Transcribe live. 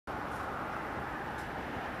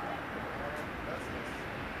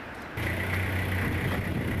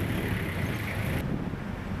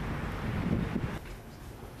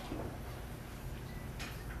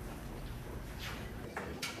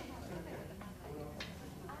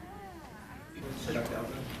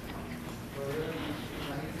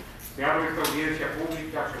Se abre esta audiencia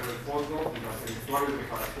pública sobre el fondo y las eventuales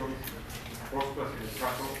reparaciones postas en el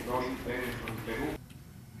caso Lori Berenson, Perú.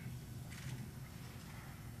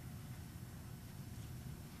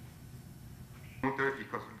 Y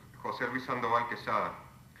José Luis Sandoval Quesada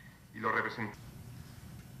y los representantes.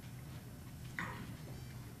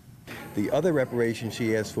 The other reparation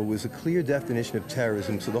she asked for was a clear definition of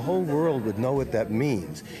terrorism so the whole world would know what that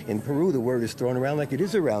means. In Peru, the word is thrown around like it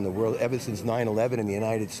is around the world ever since 9/11 in the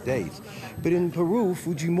United States. But in Peru,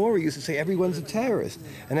 Fujimori used to say everyone's a terrorist.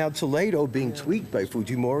 And now Toledo, being tweaked by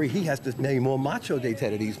Fujimori, he has to maybe more macho de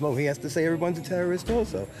terrorismo. He has to say everyone's a terrorist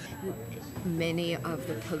also. Many of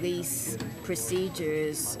the police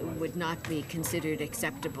procedures would not be considered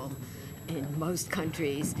acceptable in most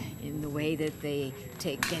countries in the way that they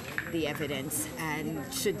get the evidence and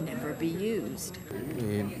should never be used.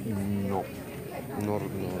 No.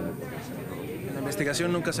 ¿En la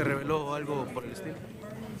investigación nunca se reveló algo por el estilo?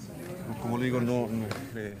 Como le digo, no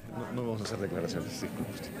vamos a hacer declaraciones. Sí.